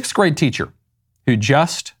 there's a 6th grade teacher who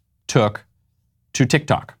just took to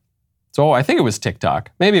TikTok. So I think it was TikTok.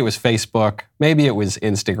 Maybe it was Facebook. Maybe it was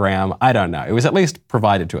Instagram. I don't know. It was at least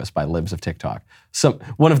provided to us by Libs of TikTok.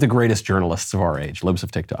 One of the greatest journalists of our age, Libs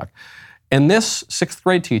of TikTok. And this 6th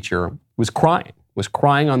grade teacher was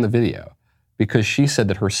crying on the video because she said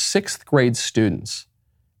that her 6th grade students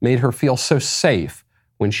made her feel so safe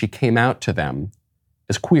when she came out to them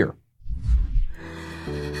as queer.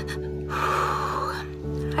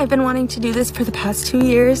 I've been wanting to do this for the past 2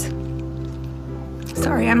 years.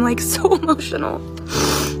 Sorry, I'm like so emotional.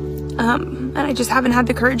 And I just haven't had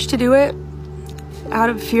the courage to do it out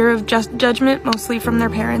of fear of judgment, mostly from their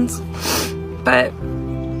parents. But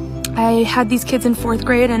I had these kids in 4th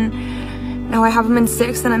grade and now I have them in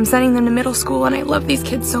 6th and I'm sending them to middle school and I love these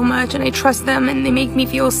kids so much and I trust them and they make me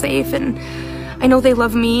feel safe and I know they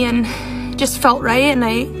love me and it just felt right and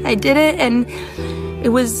I did it and it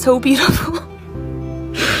was so beautiful.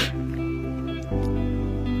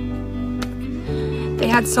 They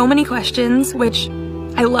had so many questions, which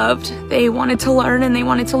I loved. They wanted to learn and they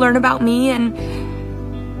wanted to learn about me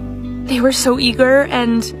and they were so eager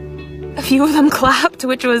and a few of them clapped,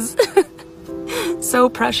 which was so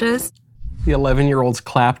precious. The 11-year-olds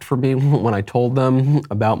clapped for me when I told them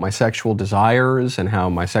about my sexual desires and how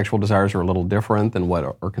my sexual desires are a little different than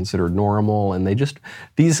what are considered normal. And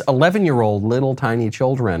these 11-year-old little tiny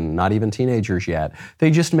children, not even teenagers yet, they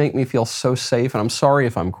just make me feel so safe. And I'm sorry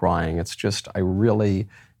if I'm crying. It's just, I really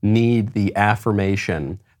need the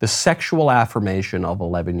affirmation, the sexual affirmation of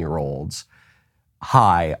 11-year-olds.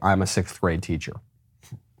 Hi, I'm a 6th grade teacher.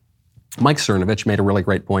 Mike Cernovich made a really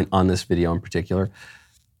great point on this video in particular.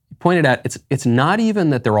 Pointed out it's not even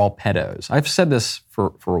that they're all pedos. I've said this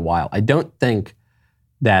for a while. I don't think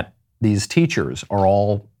that these teachers are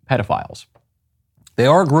all pedophiles. They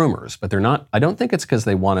are groomers, but they're not. I don't think it's because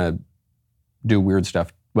they want to do weird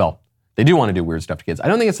stuff. Well, they do want to do weird stuff to kids. I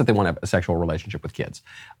don't think it's that they want to have a sexual relationship with kids.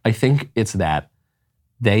 I think it's that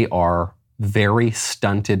they are very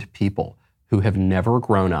stunted people who have never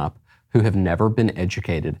grown up, who have never been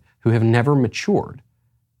educated, who have never matured.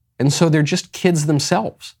 And so they're just kids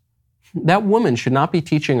themselves. That woman should not be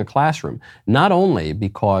teaching a classroom, not only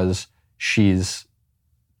because she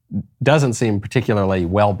doesn't seem particularly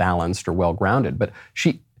well-balanced or well-grounded, but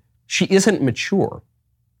she isn't mature.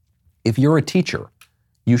 If you're a teacher,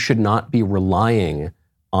 you should not be relying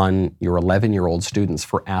on your 11-year-old students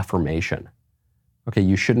for affirmation. Okay,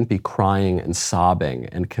 you shouldn't be crying and sobbing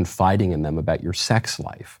and confiding in them about your sex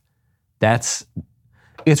life.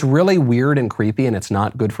 It's really weird and creepy and it's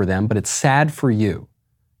not good for them, but it's sad for you.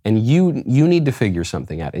 And you need to figure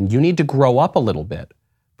something out and you need to grow up a little bit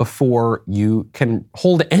before you can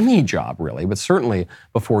hold any job really, but certainly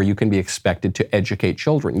before you can be expected to educate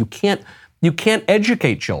children. You can't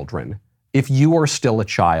educate children if you are still a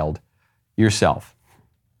child yourself.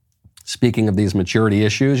 Speaking of these maturity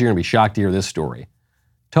issues, you're going to be shocked to hear this story.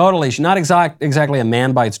 Totally, not exactly a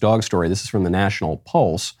man bites dog story. This is from the National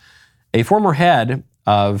Pulse. a former head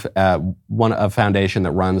of a foundation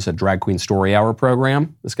that runs a drag queen story hour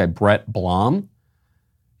program, this guy Brett Blom,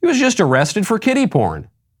 he was just arrested for kiddie porn.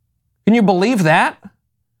 Can you believe that?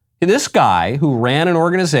 This guy who ran an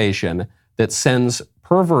organization that sends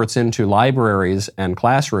perverts into libraries and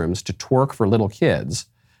classrooms to twerk for little kids.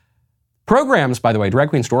 Programs, by the way, Drag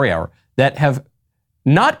Queen Story Hour, that have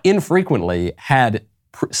not infrequently had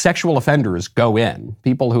sexual offenders go in,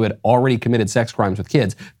 people who had already committed sex crimes with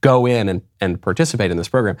kids, go in and participate in this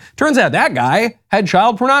program. Turns out that guy had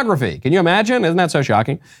child pornography. Can you imagine? Isn't that so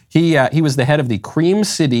shocking? He was the head of the Cream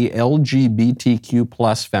City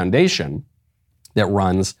LGBTQ+ Foundation that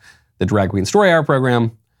runs the Drag Queen Story Hour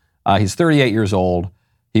program. He's 38 years old.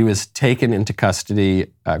 He was taken into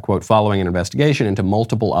custody, quote, following an investigation into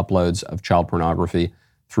multiple uploads of child pornography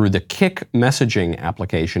through the Kik messaging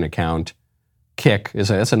application account. Kik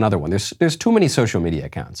that's another one. There's too many social media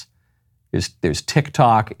accounts. There's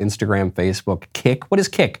TikTok, Instagram, Facebook. Kik. What is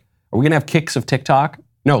Kik? Are we gonna have Kiks of TikTok?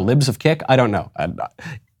 No, libs of Kik? I don't know.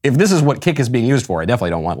 If this is what Kik is being used for, I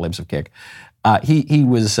definitely don't want libs of Kik. He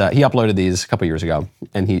uploaded these a couple years ago,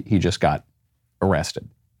 and he just got arrested.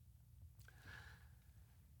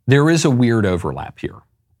 There is a weird overlap here.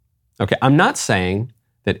 Okay, I'm not saying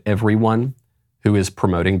that everyone who is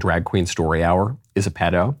promoting Drag Queen Story Hour is a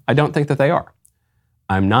pedo. I don't think that they are.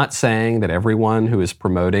 I'm not saying that everyone who is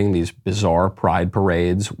promoting these bizarre pride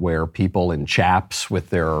parades where people in chaps with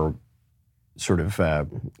their sort of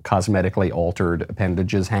cosmetically altered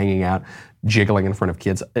appendages hanging out, jiggling in front of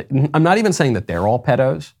kids. I'm not even saying that they're all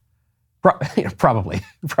pedos.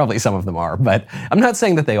 Probably some of them are, but I'm not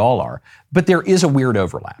saying that they all are. But there is a weird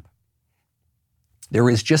overlap. There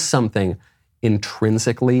is just something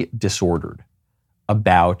intrinsically disordered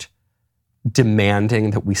about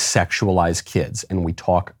demanding that we sexualize kids and we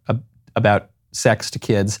talk about sex to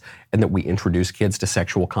kids and that we introduce kids to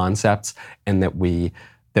sexual concepts and that we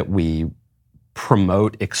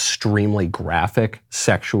promote extremely graphic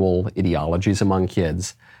sexual ideologies among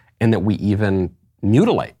kids and that we even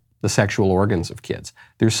mutilate the sexual organs of kids.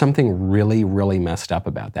 There's something really, really messed up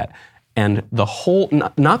about that. And the whole,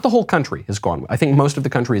 not the whole country has gone, I think most of the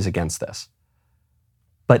country is against this,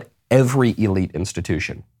 but every elite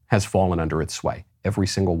institution has fallen under its sway, every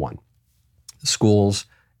single one. The schools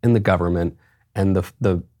and the government and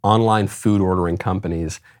the online food ordering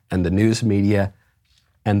companies and the news media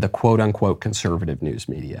and the quote-unquote conservative news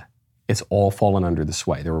media. It's all fallen under the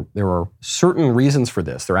sway. There are certain reasons for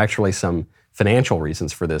this. There are actually some financial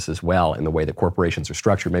reasons for this as well in the way that corporations are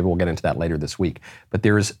structured. Maybe we'll get into that later this week. But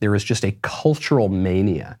there is just a cultural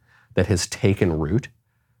mania that has taken root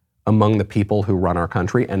among the people who run our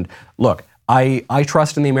country. And look, I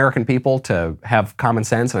trust in the American people to have common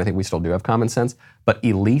sense, and I think we still do have common sense, but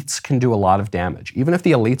elites can do a lot of damage. Even if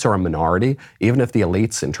the elites are a minority, even if the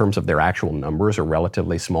elites in terms of their actual numbers are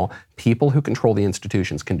relatively small, people who control the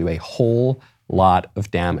institutions can do a whole lot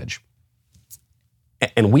of damage.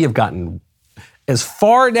 And we have gotten as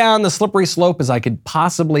far down the slippery slope as I could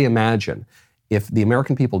possibly imagine if the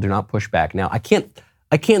American people do not push back. Now, I can't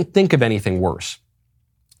think of anything worse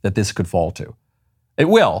that this could fall to. It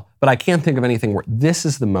will, but I can't think of anything worse. This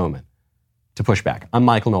is the moment to push back. I'm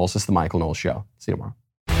Michael Knowles. This is The Michael Knowles Show. See you tomorrow.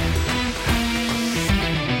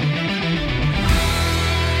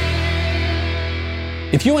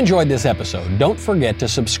 If you enjoyed this episode, don't forget to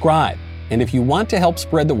subscribe. And if you want to help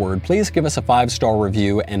spread the word, please give us a 5-star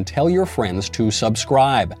review and tell your friends to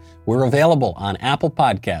subscribe. We're available on Apple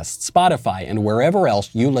Podcasts, Spotify, and wherever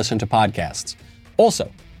else you listen to podcasts. Also,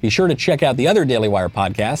 be sure to check out the other Daily Wire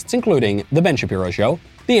podcasts, including The Ben Shapiro Show,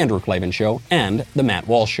 The Andrew Klavan Show, and The Matt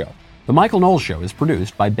Walsh Show. The Michael Knowles Show is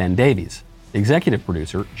produced by Ben Davies. Executive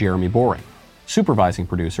producer, Jeremy Boring. Supervising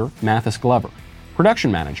producer, Mathis Glover.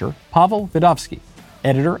 Production manager, Pavel Vidovsky.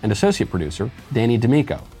 Editor and associate producer, Danny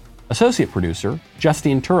D'Amico. Associate producer,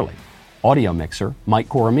 Justine Turley. Audio mixer, Mike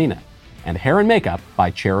Coromina. And hair and makeup by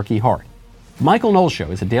Cherokee Hart. The Michael Knowles Show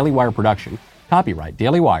is a Daily Wire production. Copyright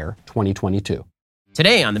Daily Wire 2022.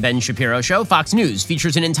 Today on The Ben Shapiro Show, Fox News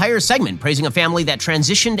features an entire segment praising a family that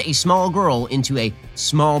transitioned a small girl into a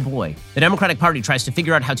small boy. The Democratic Party tries to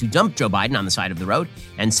figure out how to dump Joe Biden on the side of the road,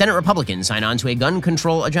 and Senate Republicans sign on to a gun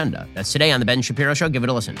control agenda. That's today on The Ben Shapiro Show. Give it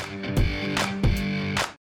a listen.